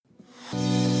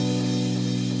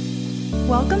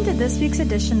Welcome to this week's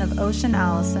edition of Ocean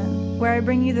Allison, where I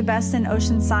bring you the best in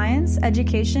ocean science,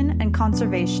 education, and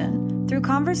conservation through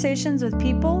conversations with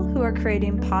people who are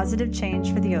creating positive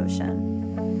change for the ocean.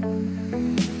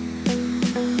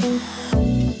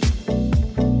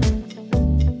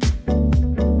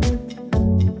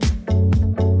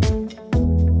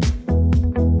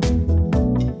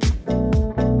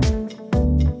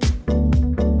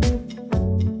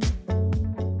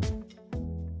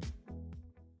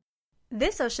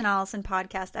 This Ocean Allison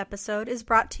podcast episode is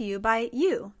brought to you by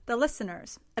you, the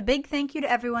listeners. A big thank you to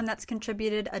everyone that's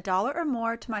contributed $1 or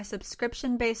more to my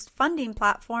subscription-based funding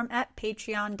platform at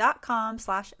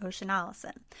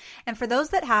patreon.com/oceanallison. And for those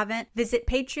that haven't, visit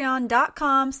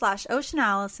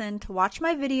patreon.com/oceanallison to watch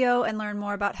my video and learn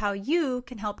more about how you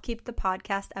can help keep the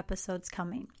podcast episodes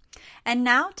coming. And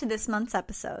now to this month's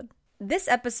episode. This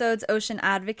episode's ocean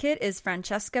advocate is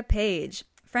Francesca Page.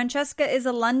 Francesca is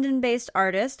a London-based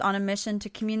artist on a mission to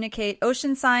communicate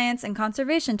ocean science and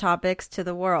conservation topics to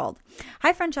the world.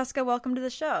 Hi, Francesca. Welcome to the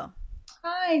show.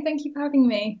 Hi, thank you for having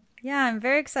me. Yeah, I'm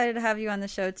very excited to have you on the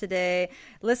show today.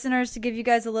 Listeners, to give you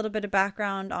guys a little bit of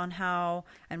background on how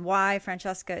and why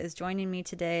Francesca is joining me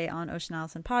today on Ocean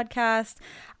Allison Podcast.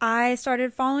 I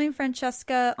started following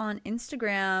Francesca on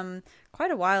Instagram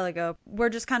quite a while ago. We're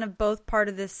just kind of both part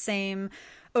of this same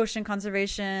ocean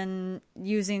conservation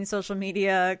using social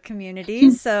media community.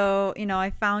 So, I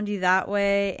found you that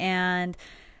way, and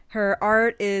her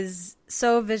art is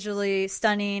so visually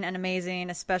stunning and amazing,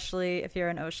 especially if you're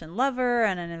an ocean lover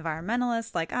and an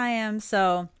environmentalist like I am.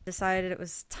 So decided it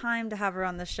was time to have her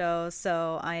on the show.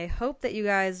 So I hope that you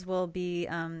guys will be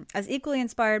as equally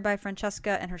inspired by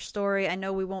Francesca and her story. I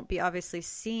know we won't be obviously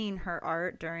seeing her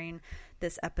art during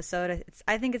this episode.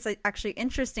 I think it's actually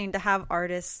interesting to have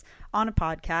artists on a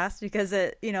podcast because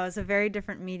it, is a very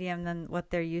different medium than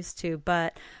what they're used to.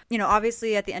 But,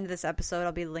 obviously at the end of this episode,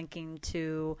 I'll be linking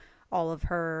to all of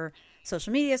her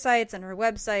social media sites and her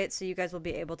website, so you guys will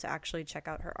be able to actually check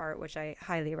out her art, which I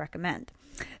highly recommend.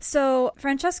 So,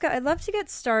 Francesca, I'd love to get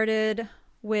started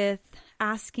with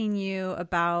asking you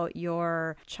about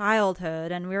your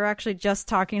childhood. And we were actually just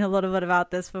talking a little bit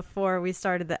about this before we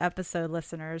started the episode,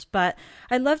 listeners. But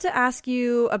I'd love to ask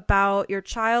you about your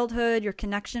childhood, your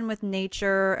connection with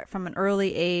nature from an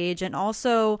early age, and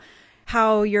also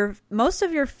how most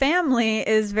of your family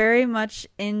is very much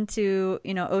into,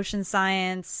 ocean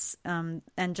science and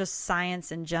just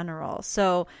science in general.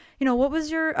 So, what was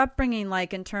your upbringing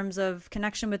like in terms of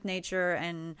connection with nature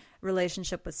and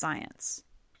relationship with science?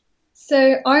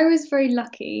 So I was very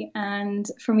lucky, and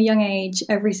from a young age,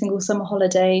 every single summer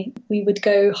holiday, we would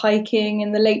go hiking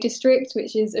in the Lake District,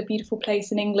 which is a beautiful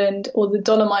place in England, or the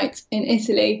Dolomites in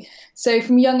Italy. So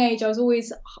from a young age, I was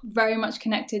always very much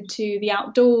connected to the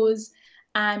outdoors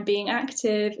and being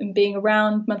active and being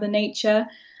around Mother Nature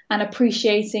and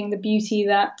appreciating the beauty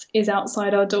that is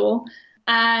outside our door.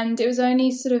 And it was only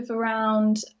sort of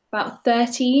around about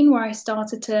 13 where I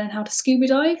started to learn how to scuba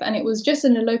dive, and it was just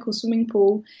in a local swimming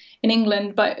pool in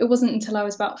England. But it wasn't until I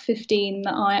was about 15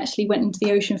 that I actually went into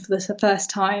the ocean for the first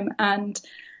time and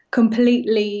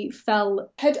completely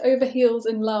fell head over heels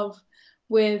in love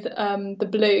with the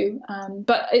blue.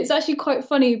 But it's actually quite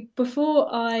funny. Before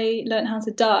I learned how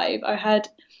to dive, I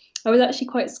was actually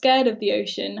quite scared of the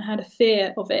ocean. I had a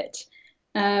fear of it,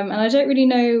 and I don't really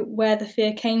know where the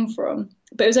fear came from.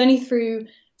 But it was only through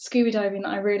scuba diving that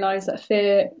I realised that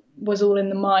fear was all in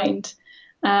the mind.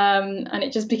 And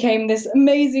it just became this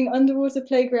amazing underwater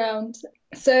playground.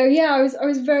 So yeah, I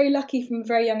was very lucky from a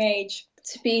very young age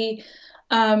to be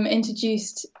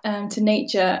introduced to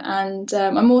nature, and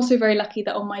I'm also very lucky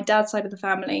that on my dad's side of the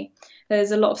family, there's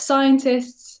a lot of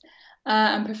scientists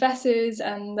and professors,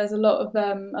 and there's a lot of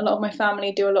my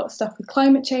family do a lot of stuff with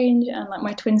climate change. And like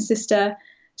my twin sister,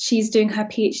 she's doing her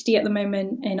PhD at the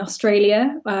moment in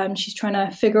Australia. She's trying to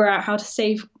figure out how to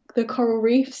save the coral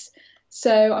reefs.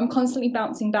 So I'm constantly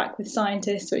bouncing back with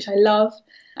scientists, which I love.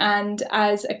 And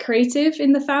as a creative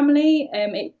in the family,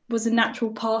 it was a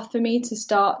natural path for me to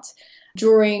start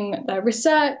drawing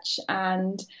research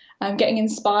and getting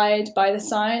inspired by the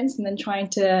science, and then trying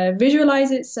to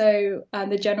visualize it so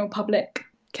the general public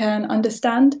can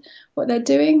understand what they're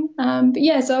doing. But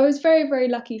yeah, so I was very, very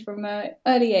lucky from an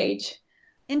early age.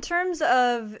 In terms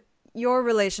of your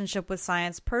relationship with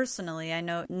science personally, I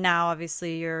know now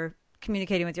obviously you're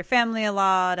communicating with your family a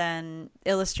lot and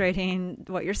illustrating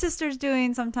what your sister's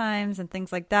doing sometimes and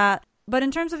things like that. But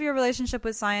in terms of your relationship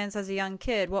with science as a young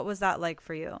kid, what was that like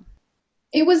for you?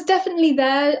 It was definitely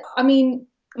there. I mean,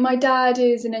 my dad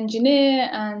is an engineer,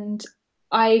 and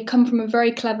I come from a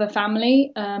very clever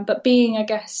family, but being, I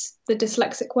guess, the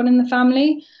dyslexic one in the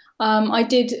family, I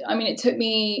did, I mean, it took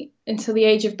me until the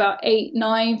age of about 8,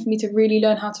 9 for me to really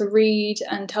learn how to read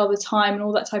and tell the time and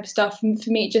all that type of stuff. And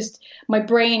for me, it just, my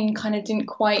brain kind of didn't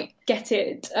quite get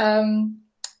it.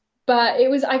 But it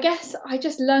was, I guess, I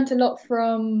just learned a lot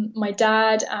from my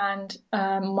dad and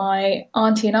my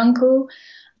auntie and uncle.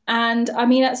 And I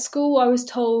mean, at school, I was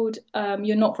told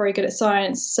you're not very good at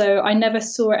science. So I never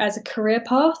saw it as a career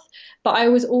path. But I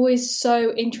was always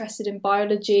so interested in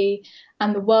biology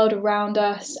and the world around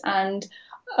us. And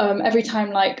every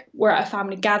time, like, we're at a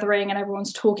family gathering and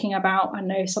everyone's talking about, I don't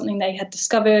know, something they had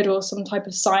discovered or some type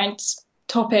of science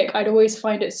topic, I'd always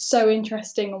find it so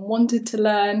interesting and wanted to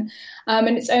learn.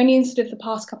 And it's only in sort of the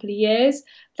past couple of years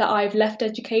that I've left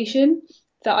education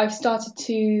that I've started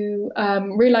to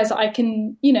realize that I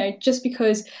can, you know, just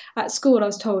because at school I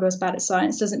was told I was bad at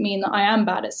science doesn't mean that I am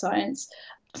bad at science.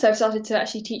 So I've started to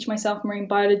actually teach myself marine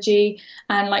biology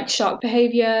and like shark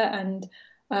behavior. And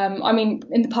I mean,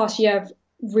 in the past year, I've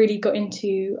really got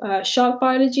into shark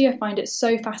biology. I find it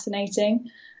so fascinating.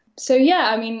 So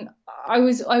yeah, I mean,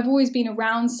 I've always been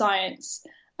around science.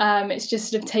 It's just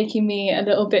sort of taking me a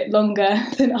little bit longer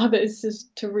than others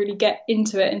just to really get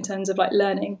into it in terms of like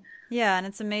learning. Yeah, and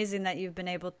it's amazing that you've been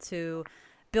able to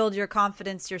build your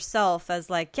confidence yourself as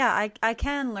like, yeah, I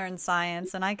can learn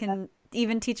science and I can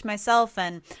even teach myself.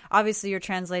 And obviously you're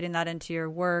translating that into your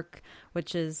work,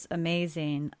 which is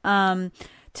amazing.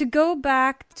 To go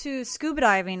back to scuba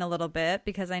diving a little bit,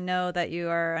 because I know that you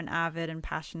are an avid and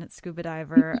passionate scuba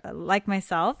diver like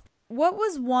myself. What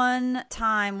was one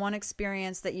time, one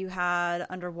experience that you had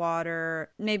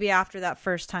underwater, maybe after that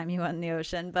first time you went in the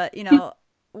ocean, but, you know,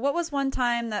 what was one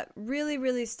time that really,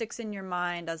 really sticks in your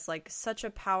mind as like such a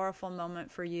powerful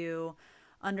moment for you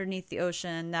underneath the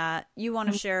ocean that you want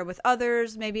to share with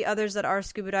others, maybe others that are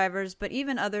scuba divers, but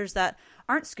even others that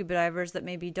aren't scuba divers that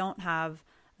maybe don't have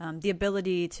the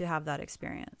ability to have that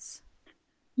experience?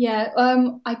 Yeah,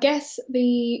 I guess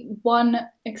the one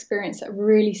experience that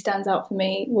really stands out for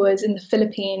me was in the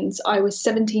Philippines. I was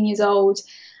 17 years old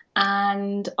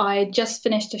and I just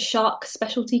finished a shark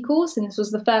specialty course, and this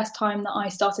was the first time that I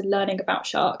started learning about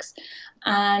sharks.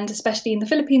 And especially in the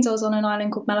Philippines, I was on an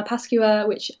island called Malapascua,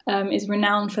 which is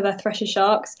renowned for their thresher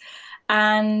sharks.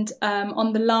 And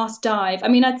on the last dive, I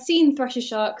mean, I'd seen thresher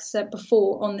sharks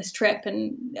before on this trip,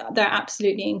 and they're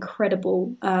absolutely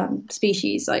incredible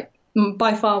species, like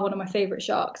by far one of my favorite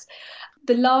sharks.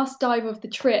 The last dive of the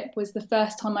trip was the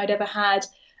first time I'd ever had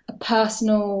a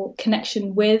personal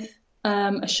connection with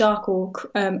a shark or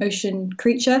ocean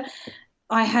creature.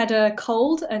 I had a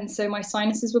cold, and so my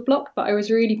sinuses were blocked, but I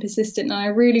was really persistent and I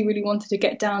really, really wanted to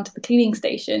get down to the cleaning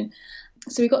station.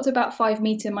 So we got to about 5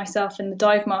 meters, myself and the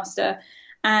dive master,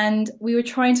 and we were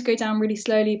trying to go down really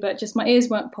slowly, but just my ears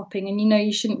weren't popping, and you know,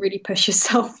 you shouldn't really push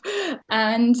yourself.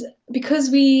 And because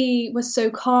we were so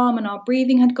calm and our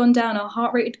breathing had gone down, our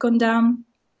heart rate had gone down,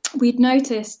 we'd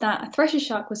noticed that a thresher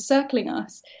shark was circling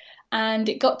us, and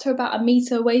it got to about 1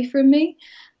 meter away from me.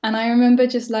 And I remember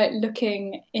just like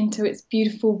looking into its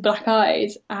beautiful black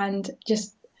eyes and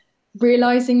just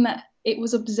realizing that it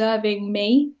was observing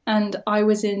me and I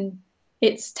was in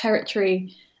its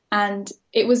territory. And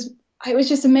it was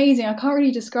just amazing. I can't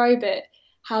really describe it,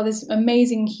 how this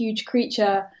amazing huge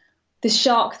creature, this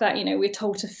shark that, you know, we're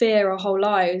told to fear our whole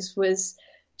lives, was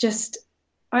just,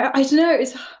 I don't know,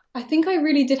 I think I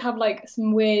really did have like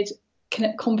some weird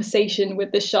conversation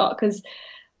with the shark, because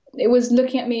it was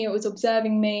looking at me, it was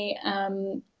observing me,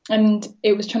 and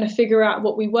it was trying to figure out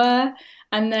what we were.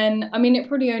 And then, I mean, it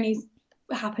probably only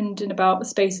happened in about the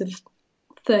space of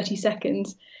 30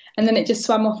 seconds. And then it just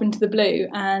swam off into the blue.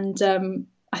 And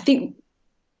I think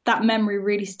that memory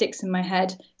really sticks in my head,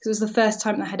 because it was the first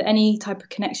time that I had any type of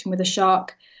connection with a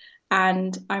shark.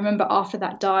 And I remember after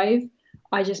that dive,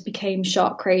 I just became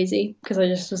shark crazy, because I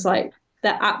just was like,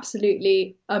 they're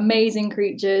absolutely amazing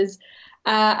creatures.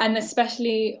 And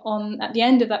especially at the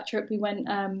end of that trip, we went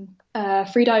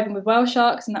free diving with whale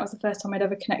sharks, and that was the first time I'd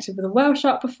ever connected with a whale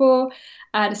shark before.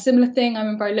 And a similar thing, I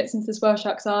remember I looked into this whale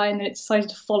shark's eye, and then it decided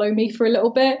to follow me for a little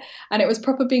bit, and it was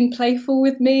proper being playful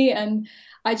with me. And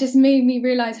it just made me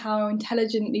realize how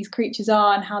intelligent these creatures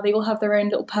are, and how they all have their own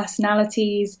little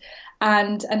personalities,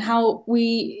 and how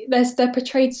they're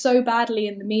portrayed so badly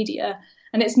in the media.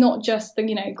 And it's not just the,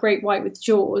 you know, great white with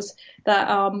jaws that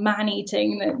are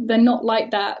man-eating. They're not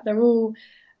like that. They're all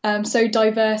so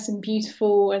diverse and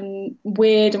beautiful and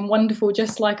weird and wonderful,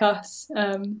 just like us.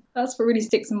 That's what really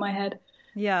sticks in my head.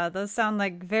 Yeah, those sound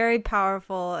like very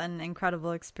powerful and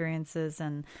incredible experiences.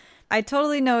 And I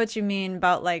totally know what you mean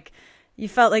about, like, you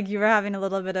felt like you were having a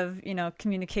little bit of, you know,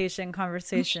 communication,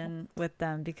 conversation with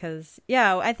them, because,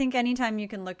 yeah, I think anytime you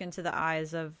can look into the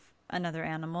eyes of another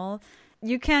animal,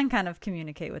 you can kind of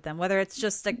communicate with them, whether it's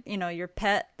just like, your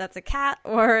pet that's a cat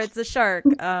or it's a shark.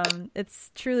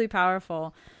 It's truly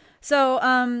powerful.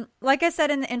 So, like I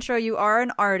said in the intro, you are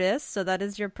an artist, so that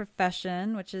is your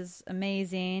profession, which is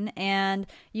amazing. And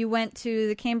you went to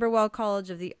the Camberwell College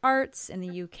of the Arts in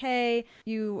the UK.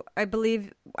 I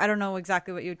believe, I don't know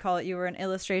exactly what you would call it, you were an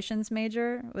illustrations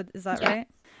major. Is that right?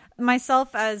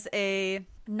 Myself, as a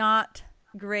not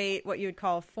great, what you would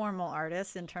call formal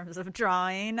artist in terms of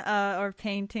drawing or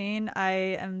painting, I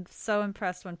am so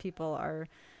impressed when people are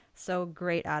so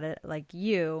great at it like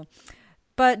you.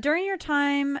 But during your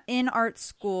time in art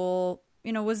school,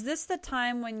 was this the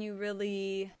time when you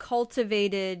really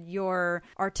cultivated your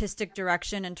artistic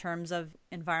direction in terms of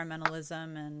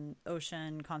environmentalism and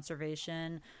ocean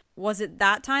conservation? Was it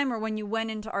that time, or when you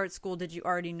went into art school, did you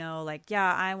already know, like,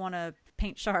 yeah, I want to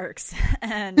paint sharks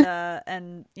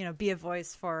and be a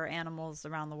voice for animals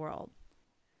around the world?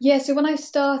 Yeah, so when I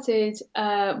started,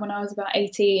 when I was about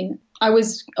 18, I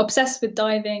was obsessed with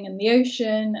diving and the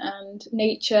ocean and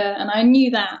nature, and I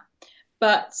knew that,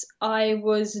 but I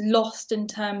was lost in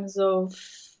terms of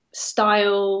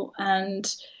style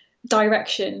and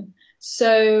direction.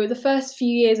 So the first few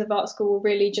years of art school were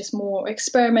really just more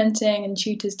experimenting and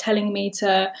tutors telling me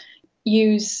to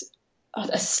use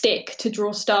a stick to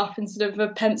draw stuff instead of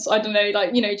a pencil. I don't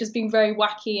know, just being very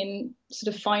wacky and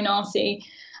sort of fine arty.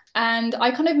 And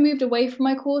I kind of moved away from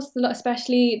my course,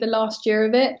 especially the last year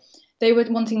of it. They were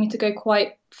wanting me to go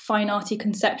quite fine arty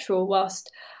conceptual,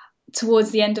 whilst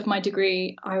towards the end of my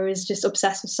degree, I was just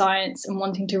obsessed with science and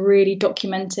wanting to really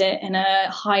document it in a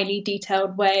highly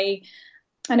detailed way.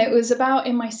 And it was about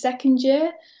in my second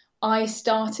year, I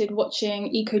started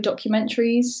watching eco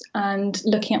documentaries and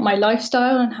looking at my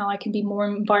lifestyle and how I can be more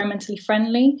environmentally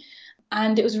friendly.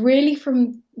 And it was really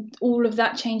from all of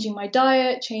that, changing my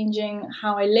diet, changing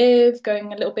how I live,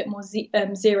 going a little bit more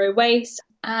zero waste.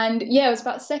 And yeah, it was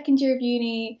about second year of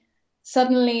uni.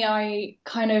 Suddenly I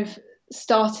kind of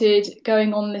started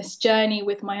going on this journey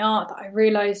with my art that I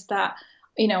realized that,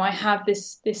 I have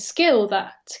this skill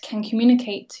that can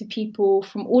communicate to people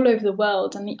from all over the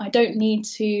world. And I don't need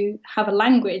to have a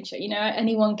language,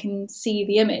 anyone can see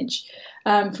the image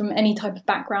from any type of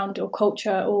background or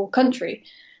culture or country.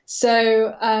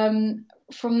 So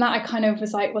from that, I kind of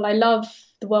was like, well, I love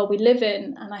the world we live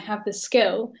in and I have the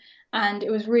skill. And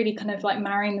it was really kind of like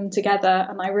marrying them together.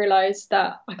 And I realized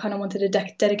that I kind of wanted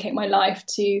to dedicate my life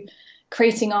to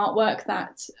creating artwork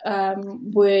that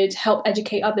would help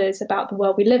educate others about the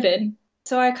world we live in.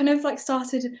 So I kind of like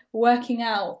started working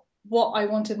out what I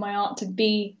wanted my art to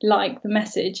be like, the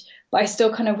message, but I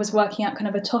still kind of was working out kind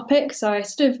of a topic. So I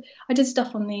did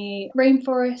stuff on the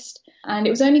rainforest, and it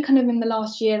was only kind of in the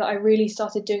last year that I really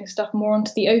started doing stuff more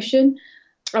onto the ocean.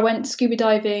 I went scuba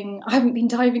diving. I haven't been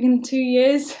diving in 2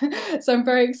 years, so I'm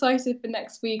very excited for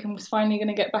next week. I'm finally going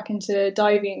to get back into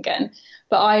diving again.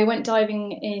 But I went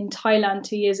diving in Thailand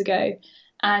 2 years ago,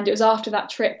 and it was after that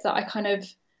trip that I kind of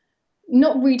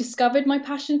not rediscovered my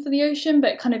passion for the ocean,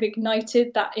 but kind of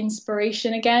ignited that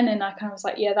inspiration again. And I kind of was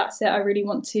like, yeah, that's it. I really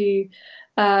want to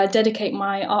dedicate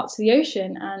my art to the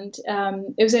ocean. And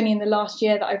it was only in the last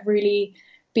year that I've really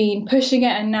been pushing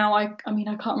it. And now I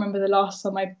can't remember the last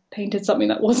time I painted something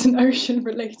that wasn't ocean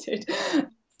related.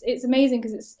 It's amazing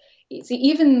because it's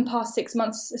even the past 6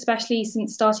 months, especially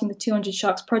since starting the 200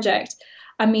 Sharks project.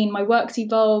 My work's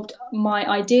evolved, my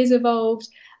ideas evolved,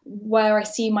 where I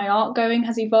see my art going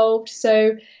has evolved.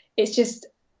 So it's just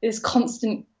this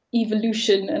constant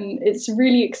evolution, and it's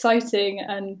really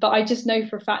exciting. But I just know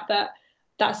for a fact that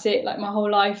that's it. Like, my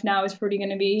whole life now is probably going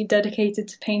to be dedicated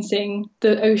to painting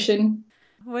the ocean.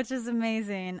 Which is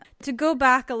amazing. To go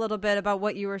back a little bit about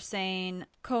what you were saying,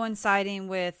 coinciding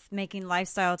with making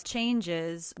lifestyle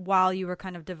changes while you were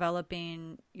kind of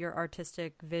developing your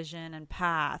artistic vision and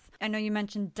path. I know you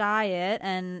mentioned diet,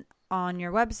 and on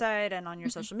your website and on your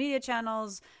social media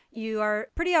channels, you are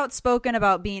pretty outspoken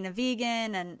about being a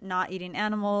vegan and not eating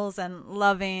animals and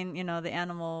loving, the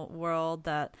animal world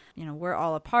that, we're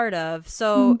all a part of.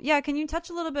 So yeah, can you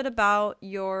touch a little bit about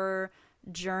your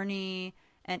journey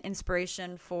and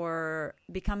inspiration for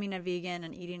becoming a vegan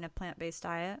and eating a plant-based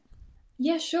diet?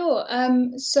 Yeah, sure.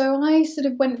 So I sort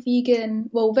of went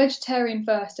vegetarian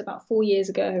first about 4 years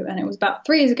ago, and it was about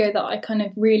 3 years ago that I kind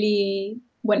of really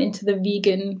went into the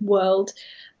vegan world.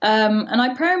 And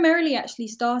I primarily actually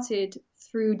started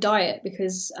through diet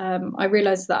because I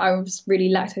realized that I was really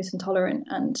lactose intolerant,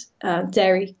 and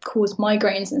dairy caused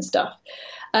migraines and stuff.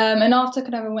 And after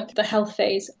kind of I went through the health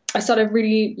phase, I started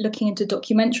really looking into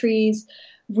documentaries,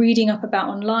 reading up about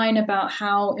online about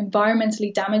how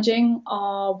environmentally damaging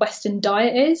our Western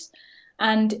diet is.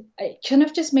 And it kind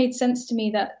of just made sense to me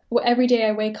that every day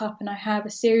I wake up and I have a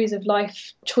series of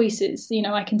life choices.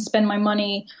 I can spend my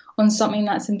money on something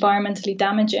that's environmentally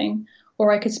damaging,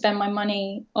 or I could spend my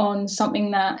money on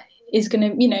something that is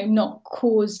going to, not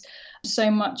cause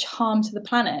so much harm to the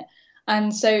planet.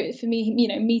 And so for me,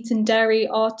 meat and dairy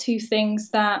are two things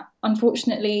that,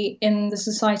 unfortunately, in the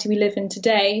society we live in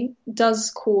today, does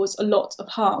cause a lot of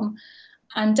harm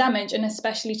and damage, and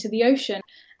especially to the ocean.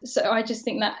 So I just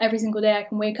think that every single day I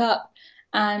can wake up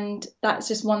and that's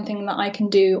just one thing that I can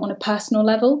do on a personal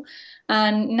level.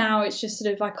 And now it's just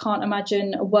sort of, I can't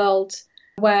imagine a world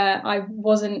where I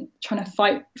wasn't trying to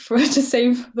fight to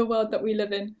save the world that we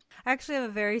live in. I actually have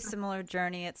a very similar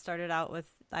journey. It started out with,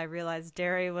 I realized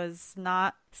dairy was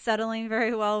not settling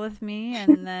very well with me.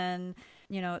 And then,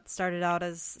 it started out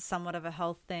as somewhat of a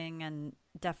health thing, and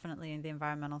definitely the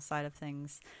environmental side of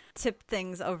things tipped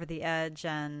things over the edge.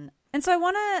 And so I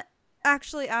want to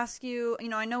actually ask you,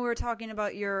 I know we were talking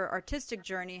about your artistic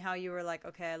journey, how you were like,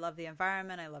 okay, I love the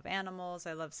environment, I love animals,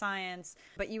 I love science,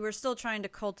 but you were still trying to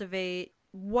cultivate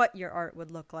what your art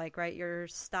would look like, right? Your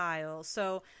style.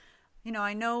 So,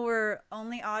 I know we're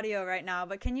only audio right now,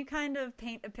 but can you kind of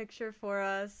paint a picture for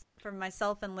us, for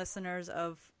myself and listeners,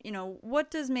 of, what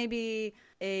does maybe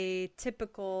a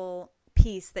typical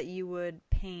piece that you would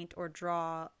paint or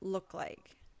draw look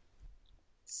like?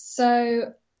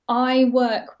 So I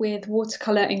work with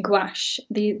watercolor and gouache.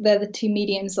 They're the two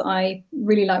mediums that I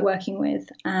really like working with.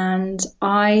 And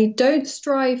I don't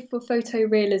strive for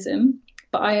photorealism,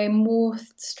 but I more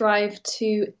strive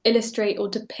to illustrate or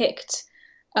depict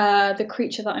the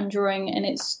creature that I'm drawing in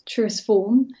its truest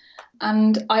form.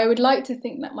 And I would like to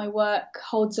think that my work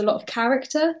holds a lot of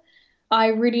character. I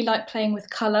really like playing with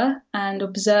colour and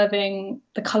observing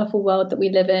the colourful world that we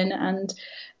live in, and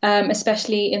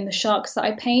especially in the sharks that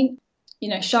I paint.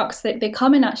 Sharks, they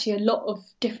come in actually a lot of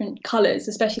different colours,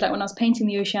 especially like when I was painting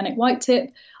the oceanic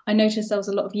whitetip, I noticed there was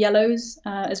a lot of yellows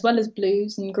as well as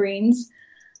blues and greens.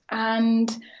 And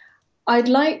I'd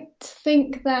like to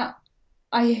think that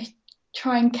I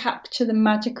try and capture the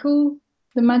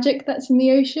magic that's in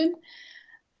the ocean.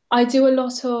 I do a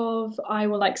lot of, I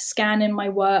will scan in my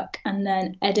work and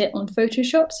then edit on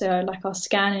Photoshop. So I'll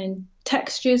scan in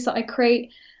textures that I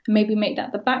create and maybe make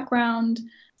that the background.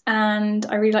 And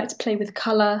I really like to play with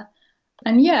color.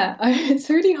 And yeah, it's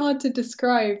really hard to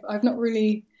describe. I've not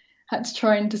really had to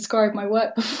try and describe my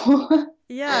work before.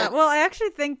 Yeah, well, I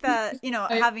actually think that,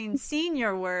 having seen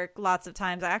your work lots of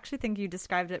times, I actually think you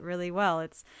described it really well.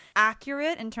 It's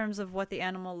accurate in terms of what the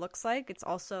animal looks like. It's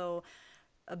also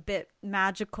a bit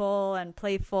magical and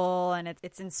playful, and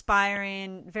it's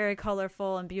inspiring, very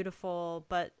colorful and beautiful,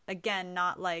 but again,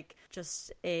 not like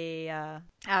just a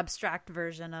abstract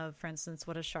version of, for instance,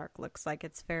 what a shark looks like.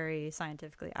 It's very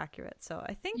scientifically accurate. So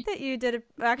I think that you did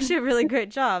actually a really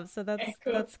great job. So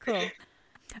that's cool.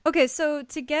 Okay, so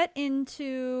to get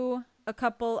into a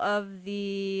couple of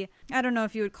the, I don't know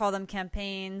if you would call them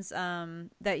campaigns,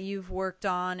 that you've worked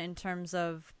on in terms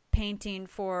of painting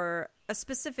for a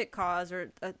specific cause,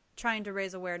 or trying to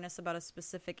raise awareness about a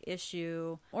specific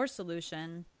issue or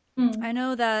solution. I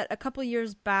know that a couple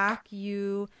years back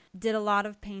you did a lot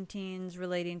of paintings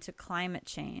relating to climate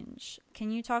change.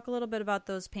 Can you talk a little bit about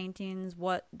those paintings,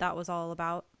 what that was all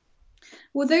about?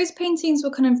 Well, those paintings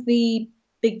were kind of the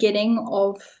beginning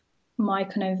of my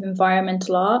kind of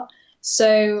environmental art.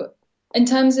 So in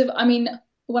terms of,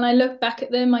 when I look back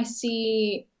at them, I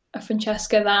see a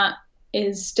Francesca that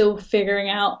is still figuring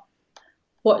out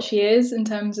what she is in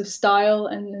terms of style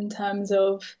and in terms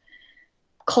of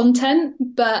content.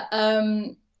 But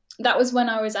that was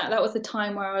the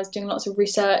time where I was doing lots of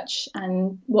research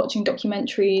and watching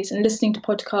documentaries and listening to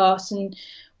podcasts and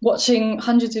watching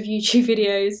hundreds of YouTube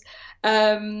videos.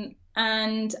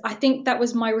 And I think that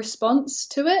was my response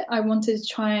to it. I wanted to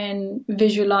try and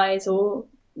visualize or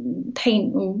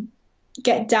paint or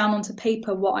get down onto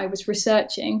paper what I was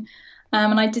researching.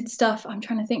 And I did stuff, I'm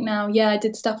trying to think now, I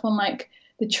did stuff on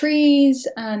the trees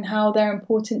and how they're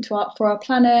important for our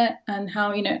planet, and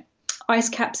how, ice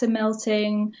caps are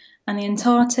melting, and the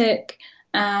Antarctic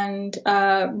and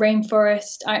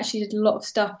rainforest. I actually did a lot of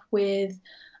stuff with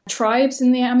tribes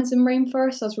in the Amazon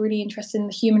rainforest. I was really interested in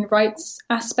the human rights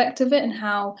aspect of it, and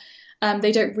how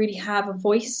they don't really have a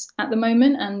voice at the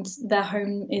moment, and their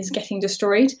home is getting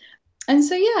destroyed. And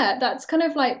so, that's kind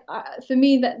of for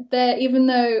me, that even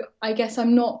though I guess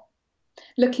I'm not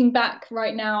looking back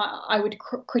right now, I would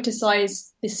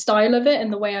criticize the style of it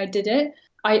and the way I did it.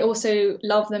 I also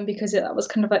love them because that was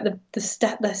kind of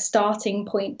the starting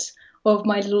point of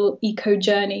my little eco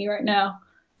journey right now.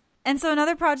 And so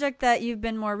another project that you've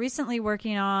been more recently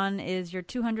working on is your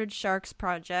 200 Sharks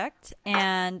project.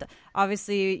 And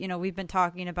obviously, you know, we've been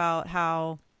talking about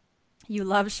how you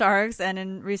love sharks, and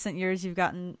in recent years you've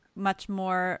gotten much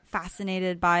more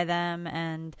fascinated by them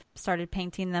and started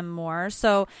painting them more.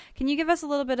 So can you give us a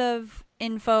little bit of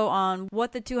info on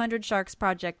what the 200 Sharks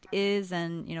project is,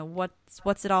 and, you know,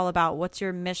 what's it all about? What's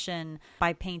your mission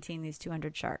by painting these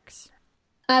 200 sharks?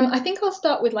 I think I'll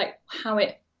start with like how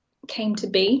it came to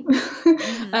be.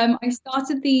 I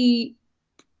started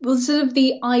sort of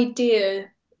the idea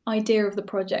of the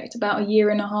project about a year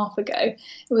and a half ago. It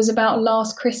was about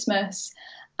last Christmas,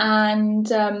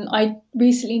 and I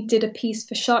recently did a piece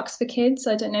for Sharks for Kids.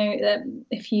 I don't know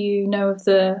if you know of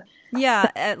the...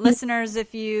 Yeah, listeners,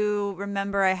 if you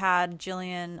remember, I had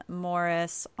Jillian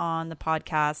Morris on the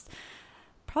podcast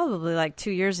probably like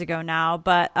 2 years ago now.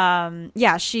 But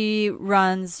yeah, she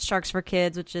runs Sharks for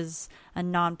Kids, which is a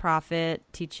nonprofit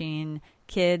teaching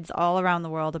kids all around the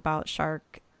world about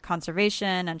shark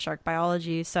conservation and shark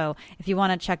biology. So if you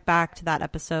want to check back to that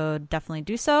episode, definitely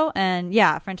do so. And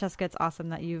yeah, Francesca, it's awesome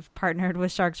that you've partnered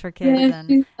with Sharks for Kids. Yeah,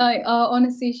 she's like,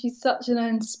 honestly, she's such an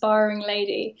inspiring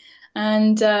lady.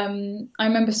 And I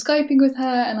remember Skyping with her,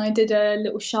 and I did a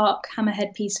little shark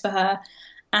hammerhead piece for her.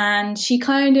 And she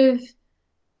kind of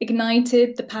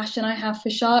ignited the passion I have for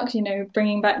sharks, you know,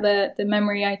 bringing back the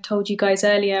memory I told you guys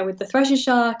earlier with the thresher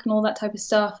shark and all that type of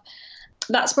stuff.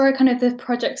 That's where kind of the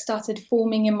project started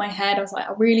forming in my head. I was like,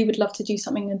 I really would love to do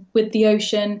something with the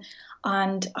ocean.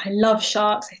 And I love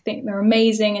sharks. I think they're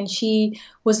amazing. And she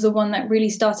was the one that really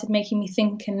started making me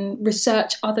think and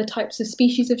research other types of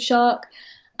species of shark.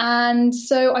 And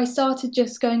so I started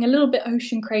just going a little bit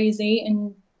ocean crazy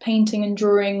and painting and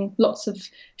drawing lots of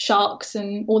sharks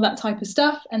and all that type of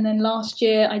stuff. And then last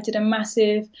year I did a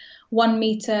massive 1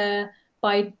 meter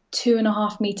by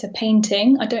 2.5 meter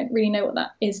painting. I don't really know what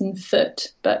that is in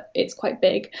foot, but it's quite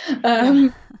big,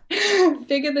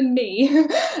 bigger than me.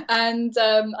 And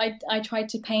I tried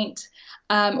to paint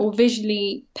or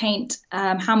visually paint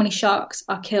how many sharks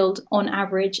are killed on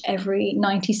average every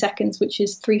 90 seconds, which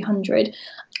is 300.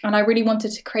 And I really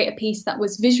wanted to create a piece that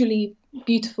was visually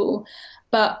beautiful,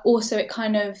 but also it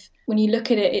kind of, when you look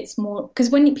at it, it's more,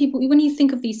 because when you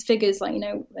think of these figures, like, you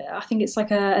know, I think it's like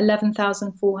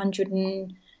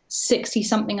 11,460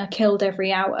 something are killed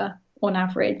every hour on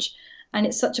average. And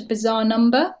it's such a bizarre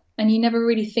number, and you never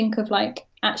really think of like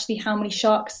actually how many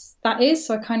sharks that is.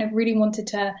 So I kind of really wanted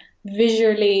to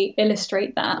visually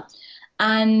illustrate that.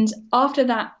 And after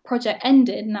that project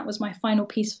ended, and that was my final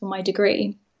piece for my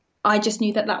degree, I just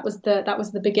knew that was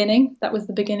the beginning. That was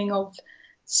the beginning of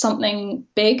something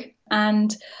big.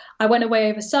 And I went away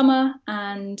over summer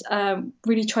and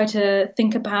really tried to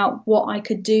think about what I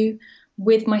could do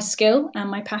with my skill and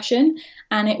my passion.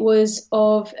 And it was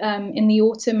in the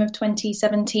autumn of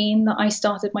 2017 that I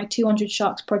started my 200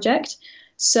 Sharks project.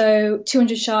 So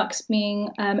 200 sharks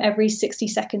being every 60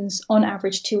 seconds on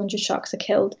average 200 sharks are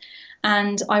killed.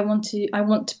 And I want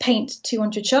to paint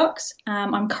 200 sharks.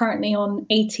 I'm currently on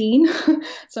 18,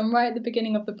 so I'm right at the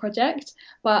beginning of the project.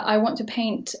 But I want to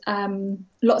paint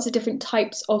lots of different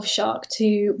types of shark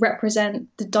to represent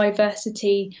the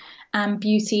diversity and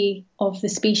beauty of the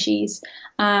species.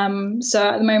 So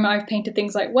at the moment, I've painted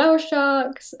things like whale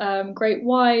sharks, great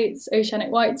whites,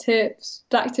 oceanic white tips,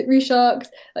 black tip reef sharks,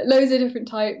 like loads of different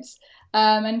types.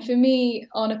 And for me,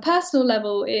 on a personal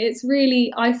level, I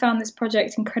found this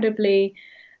project incredibly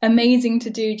amazing to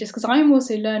do, just because I'm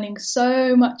also learning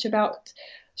so much about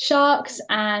sharks,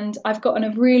 and I've gotten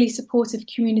a really supportive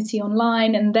community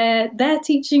online, and they're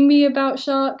teaching me about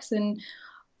sharks and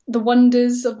the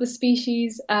wonders of the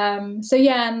species. So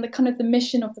yeah, and the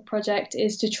mission of the project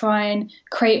is to try and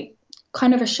create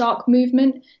kind of a shark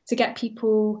movement to get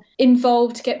people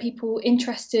involved, to get people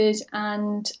interested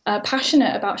and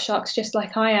passionate about sharks, just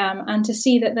like I am, and to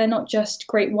see that they're not just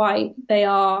great white. They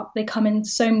come in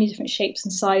so many different shapes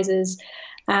and sizes,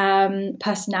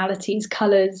 personalities,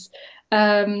 colors,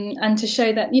 and to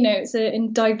show that, you know, it's a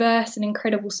diverse and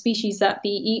incredible species that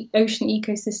the ocean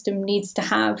ecosystem needs to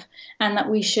have, and that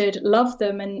we should love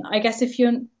them. And I guess if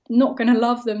you're not going to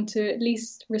love them, to at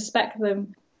least respect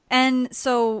them. And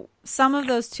so some of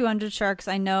those 200 sharks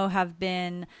I know have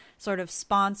been sort of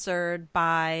sponsored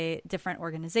by different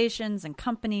organizations and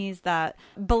companies that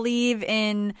believe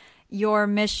in your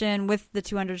mission with the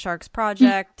 200 Sharks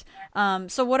project.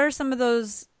 So what are some of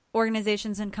those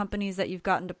organizations and companies that you've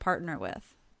gotten to partner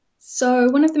with? So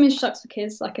one of them is Sharks for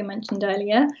Kids, like I mentioned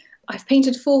earlier. I've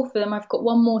painted 4 for them. I've got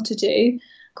 1 more to do.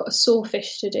 I've got a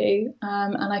sawfish to do.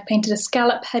 And I painted a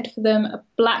scallop head for them, a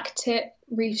black tip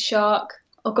reef shark,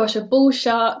 a bull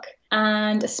shark,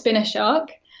 and a spinner shark.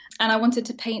 And I wanted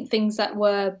to paint things that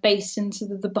were based in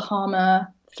sort of the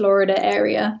Bahama, Florida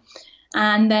area.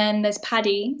 And then there's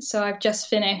Paddy. So I've just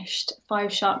finished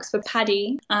 5 sharks for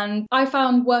Paddy. And I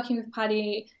found working with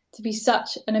Paddy to be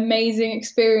such an amazing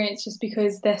experience just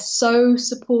because they're so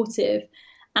supportive.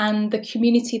 And the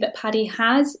community that Paddy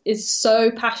has is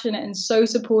so passionate and so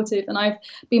supportive. And I've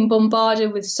been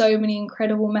bombarded with so many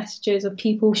incredible messages of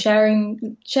people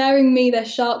sharing me their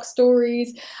shark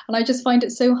stories. And I just find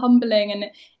it so humbling,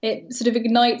 and it sort of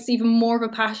ignites even more of a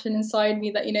passion inside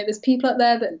me that, there's people out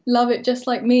there that love it just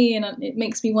like me. And it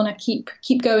makes me want to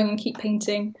keep going and keep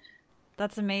painting.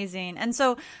 That's amazing. And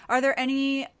so are there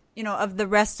any of the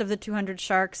rest of the 200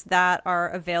 sharks that are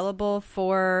available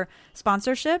for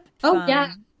sponsorship? Oh,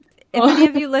 yeah. If any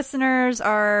of you listeners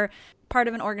are part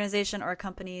of an organization or a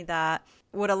company that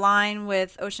would align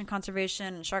with ocean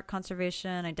conservation and shark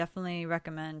conservation, I definitely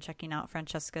recommend checking out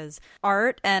Francesca's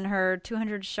art and her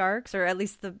 200 sharks, or at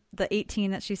least the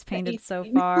 18 that she's painted so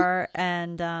far.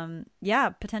 And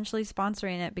potentially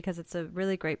sponsoring it, because it's a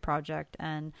really great project.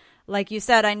 And like you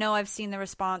said, I know I've seen the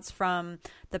response from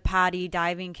the Paddy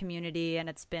diving community, and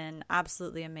it's been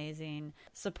absolutely amazing,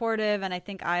 supportive, and I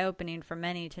think eye-opening for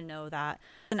many to know that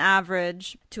an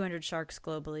average 200 sharks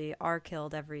globally are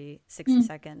killed every 60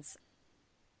 seconds.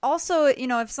 Also,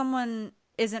 if someone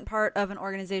isn't part of an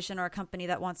organization or a company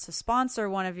that wants to sponsor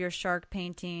one of your shark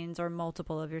paintings or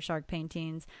multiple of your shark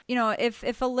paintings,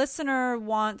 if a listener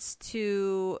wants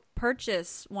to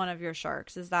purchase one of your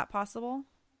sharks, is that possible?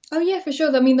 Oh yeah, for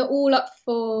sure. I mean, they're all up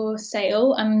for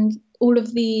sale, and all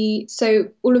of the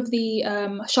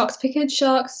Sharks for Kids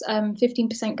sharks,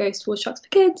 15% goes towards Sharks for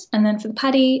Kids, and then for the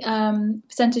Paddy,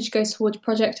 percentage goes towards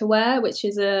Project Aware, which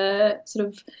is a sort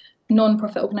of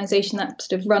non-profit organisation that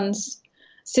sort of runs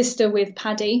sister with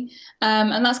Paddy,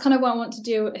 and that's kind of what I want to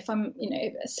do if I'm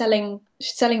selling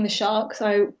the sharks.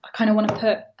 I kind of want to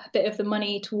put a bit of the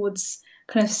money towards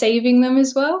kind of saving them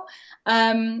as well.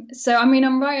 So I mean,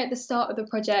 I'm right at the start of the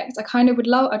project.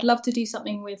 I'd love to do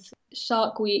something with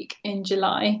Shark Week in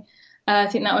July. I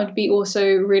think that would be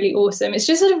also really awesome. It's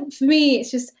just sort of, for me,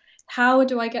 it's just, how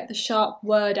do I get the shark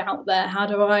word out there? How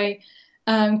do I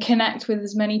connect with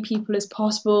as many people as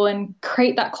possible and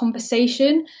create that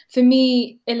conversation? For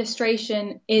me,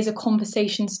 illustration is a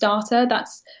conversation starter.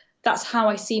 That's how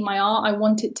I see my art. I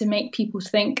want it to make people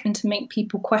think and to make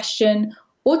people question,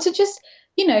 or to just,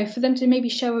 for them to maybe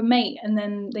show a mate and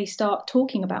then they start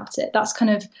talking about it. That's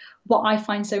kind of what I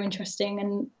find so interesting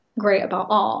and great about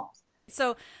art.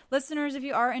 So listeners, if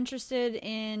you are interested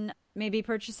in maybe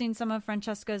purchasing some of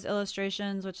Francesca's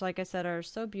illustrations, which, like I said, are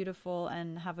so beautiful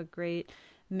and have a great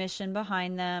mission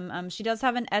behind them, she does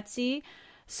have an Etsy.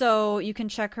 So you can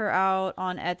check her out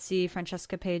on Etsy,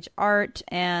 Francesca Page Art,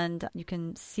 and you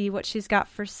can see what she's got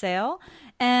for sale.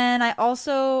 And I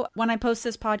also, when I post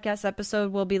this podcast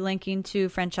episode, will be linking to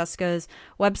Francesca's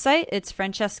website. It's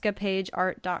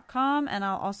francescapageart.com, and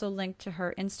I'll also link to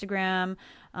her Instagram,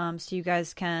 so you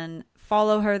guys can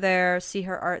follow her there, see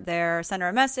her art there, send her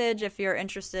a message if you're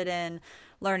interested in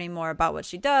learning more about what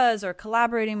she does, or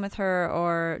collaborating with her,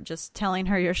 or just telling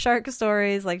her your shark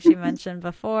stories like she mentioned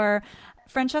before.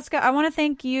 Francesca, I want to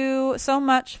thank you so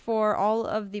much for all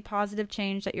of the positive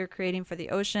change that you're creating for the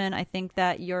ocean. I think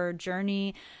that your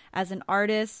journey as an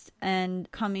artist and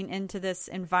coming into this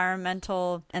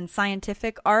environmental and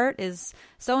scientific art is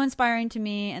so inspiring to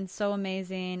me and so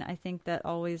amazing. I think that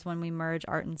always when we merge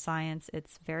art and science,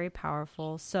 it's very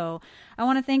powerful. So I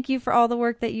want to thank you for all the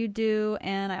work that you do.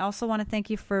 And I also want to thank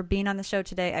you for being on the show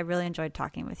today. I really enjoyed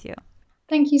talking with you.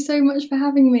 Thank you so much for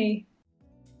having me.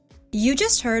 You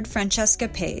just heard Francesca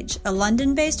Page, a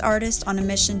London-based artist on a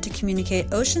mission to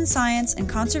communicate ocean science and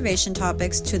conservation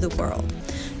topics to the world.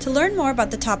 To learn more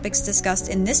about the topics discussed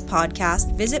in this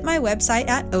podcast, visit my website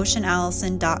at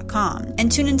oceanallison.com, and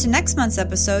tune into next month's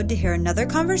episode to hear another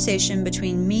conversation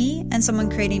between me and someone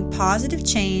creating positive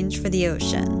change for the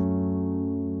ocean.